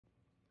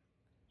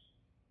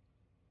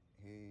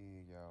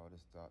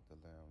Dr.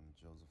 Lamb,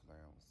 Joseph Lamb,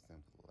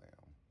 Cynthia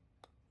Lamb.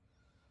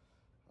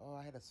 Oh,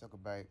 I had to circle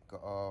back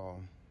to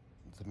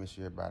make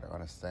sure everybody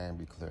understand,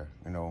 be clear.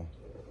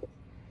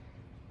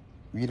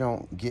 We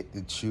don't get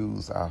to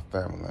choose our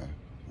family.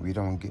 We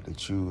don't get to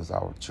choose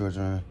our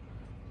children.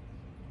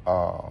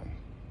 Um,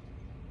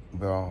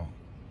 well,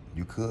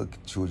 you could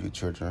choose your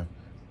children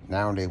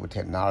nowadays with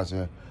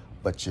technology,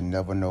 but you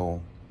never know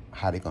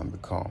how they're gonna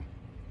become.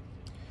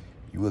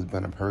 You was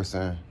been a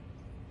person.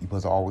 You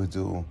supposed to always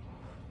do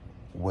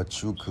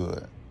what you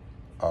could.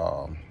 You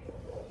know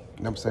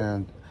what I'm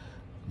saying?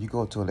 You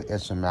go to the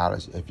extra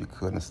mileage if you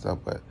could and stuff,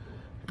 but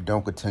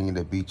don't continue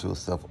to beat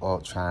yourself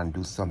up trying to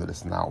do something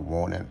that's not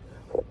wanted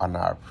or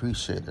not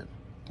appreciated.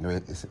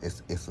 It's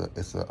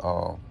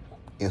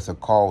a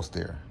cause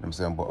there. You know what I'm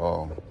saying?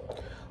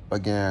 But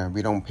again,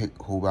 we don't pick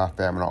who our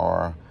family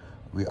are.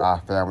 We are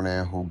family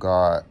and who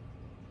God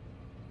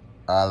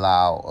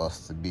allow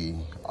us to be,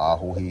 or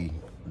who He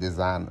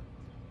designed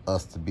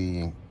us to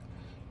be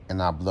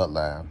in our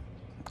bloodline.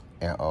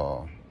 And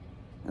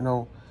you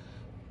know,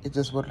 it's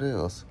just what it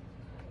is.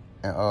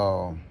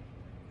 And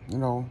you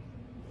know,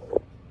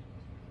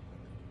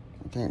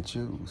 you can't choose.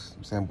 You know what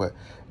I'm saying, but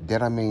that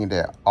don't mean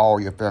that all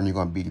your family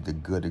gonna be the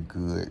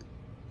good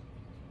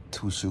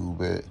two shoes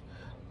with.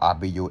 I'll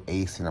be your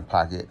ace in the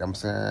pocket. You know what I'm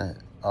saying,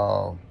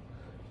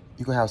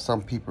 you can have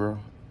some people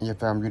in your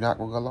family you're not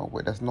gonna get along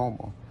with. That's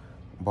normal.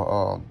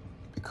 But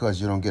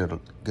because you don't get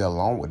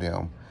along with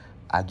them,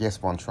 I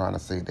guess what I'm trying to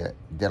say that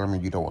don't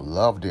mean you don't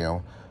love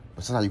them,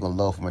 but sometimes you're gonna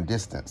love from a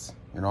distance.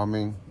 You know what I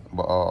mean?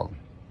 But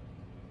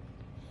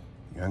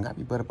you ain't gotta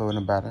be better than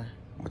anybody,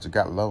 but you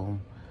gotta love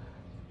them.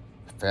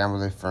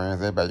 Family,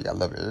 friends, everybody, you gotta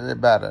love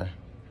everybody.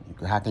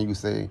 How can you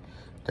say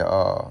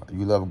that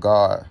you love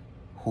God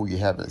who you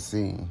haven't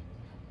seen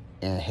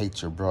and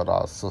hate your brother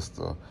or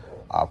sister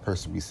or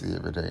person we see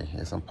every day?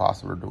 It's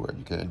impossible to do it.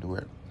 You can't do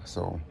it.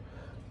 So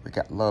we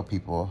got to love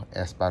people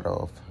in spite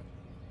of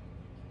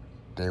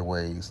their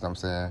ways. You know what I'm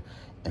saying?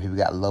 And people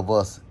got to love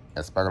us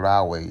in spite of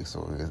our ways.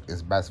 So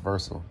it's vice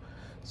versa.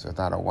 So it's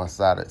not a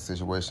one-sided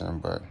situation,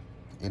 but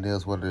it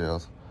is what it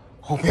is.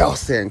 Hope y'all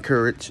stay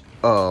encouraged.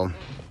 You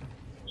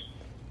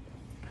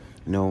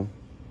know,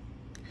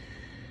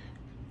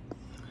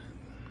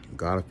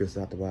 God will fix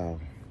out the wild.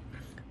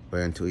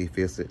 But until He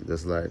fix it,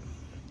 just like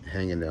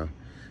hanging there.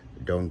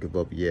 Don't give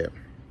up yet.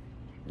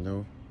 You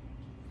know?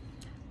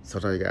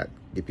 Sometimes you got to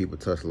give people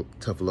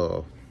tough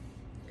love.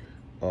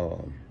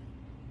 Um,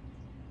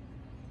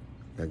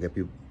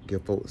 gotta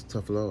give folks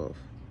tough love.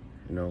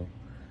 You know?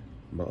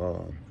 But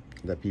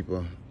let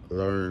people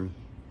learn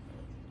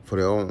for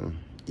their own.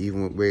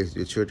 Even with raising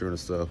your children and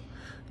stuff,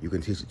 you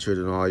can teach your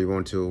children all you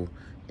want to,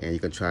 and you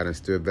can try to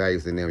instill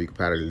values in them. You can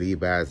probably lead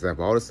by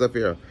example, all this stuff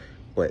here.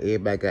 But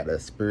everybody got to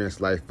experience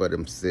life for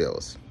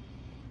themselves.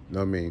 You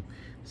know what I mean?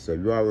 So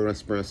if you already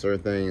experience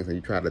certain things and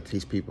you try to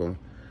teach people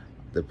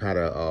to try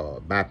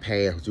to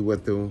bypass what you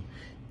went through and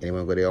they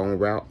want to go their own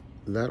route,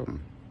 let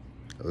them.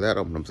 Let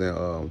them, you know what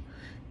I'm saying?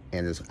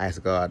 And just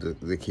ask God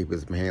to keep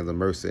His hands of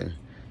mercy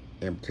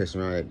and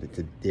protection around it,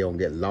 to they don't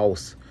get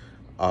lost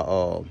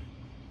or,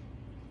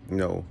 you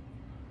know,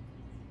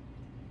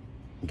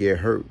 get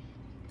hurt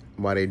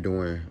while they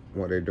doing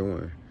what they're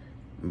doing.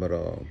 But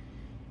a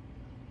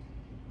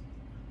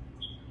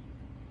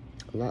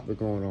lot been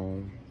going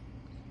on.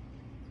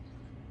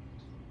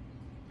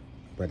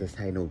 But that's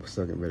how you know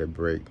something ready to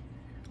break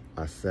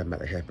or something about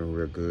to happen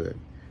real good.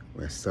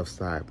 When stuff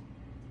start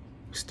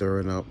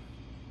stirring up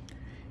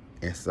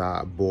and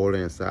start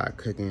boiling and start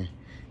cooking,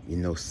 you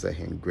know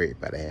something great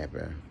about to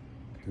happen.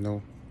 You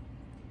know?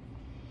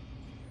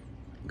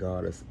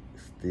 God is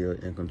still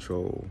in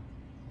control.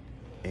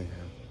 And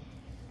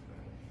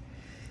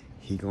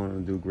He gonna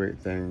do great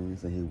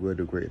things and He will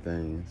do great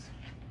things.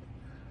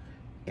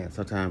 And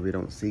sometimes we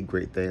don't see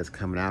great things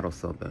coming out of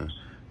something.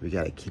 We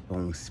gotta keep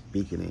on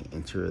speaking it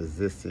into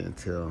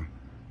existence until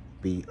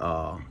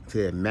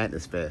it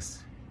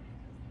manifests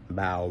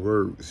by our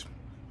words.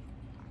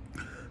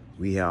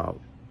 We have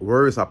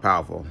words are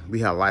powerful.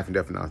 We have life and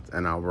death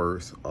in our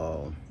words.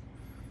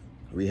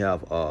 We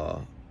have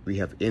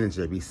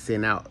energy. We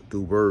send out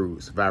through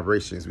words,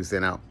 vibrations. We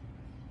send out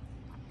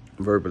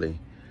verbally.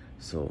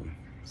 So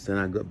send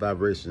out good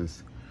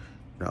vibrations.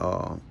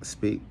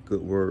 Speak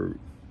good word.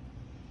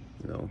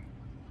 You know,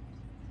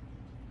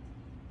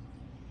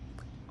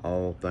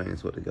 all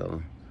things put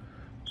together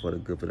for the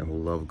good for them who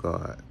love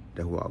God,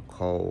 that who are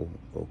called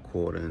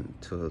according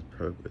to His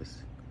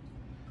purpose.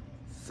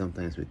 Some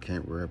things we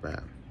can't worry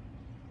about.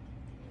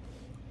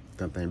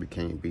 Some things we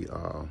can't be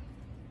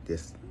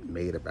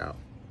dismayed about.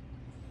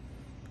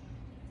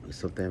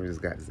 Some things we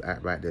just got to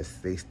act right there,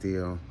 stay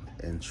still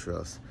and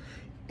trust.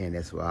 And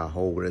that's why our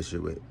whole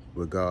relationship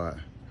with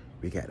God.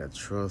 We got to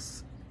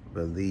trust,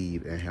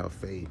 believe, and have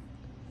faith.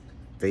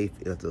 Faith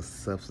is the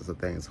substance of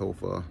things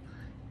hoped for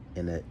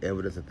and the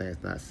evidence of things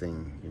not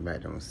seen. You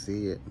might don't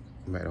see it.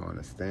 You might don't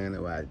understand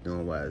it, why it's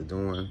doing what it's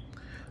doing.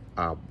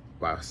 Our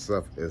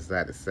stuff is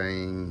not the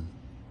same.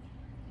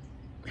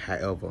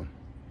 However,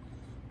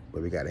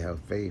 but we got to have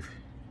faith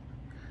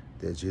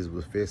that Jesus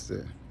will fix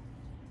it.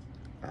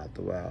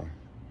 after a while.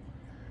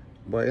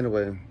 But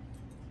anyway,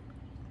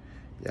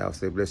 y'all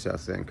stay blessed, y'all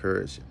stay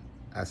encouraged.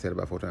 I said it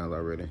about 4 times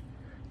already.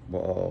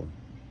 But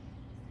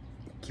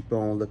keep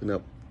on looking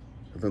up,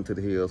 looking to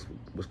the hills,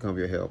 which come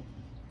your help.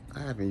 I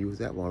haven't used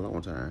that one in a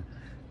long time.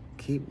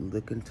 Keep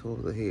looking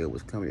towards the hill,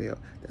 which come your help.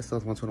 That's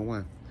Psalms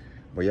 121.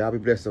 But y'all be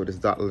blessed. So this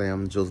is Dr.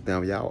 Lamb, Joseph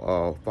Lamb.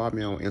 Y'all follow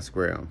me on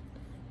Instagram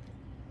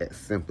at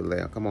Simply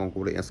Lamb. Come on,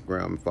 go to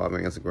Instagram and follow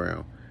me on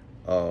Instagram.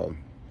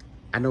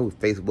 I know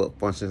Facebook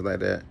functions like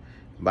that,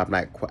 but I'm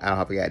not quite, I don't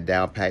have to get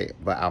down pat,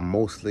 but I'm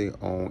mostly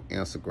on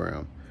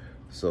Instagram.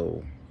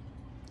 So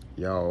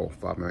y'all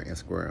follow me on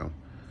Instagram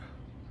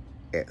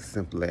at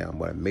Simply Lamb.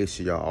 But make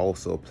sure y'all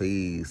also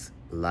please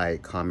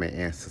like, comment,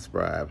 and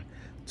subscribe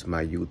to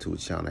my YouTube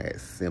channel at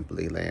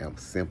Simply Lamb.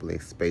 Simply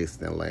space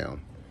and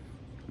Lamb.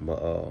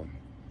 But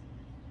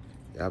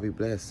y'all be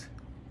blessed.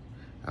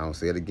 I don't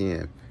say it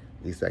again.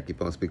 At least I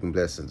keep on speaking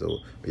blessings though.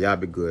 But y'all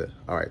be good.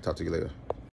 All right, talk to you later.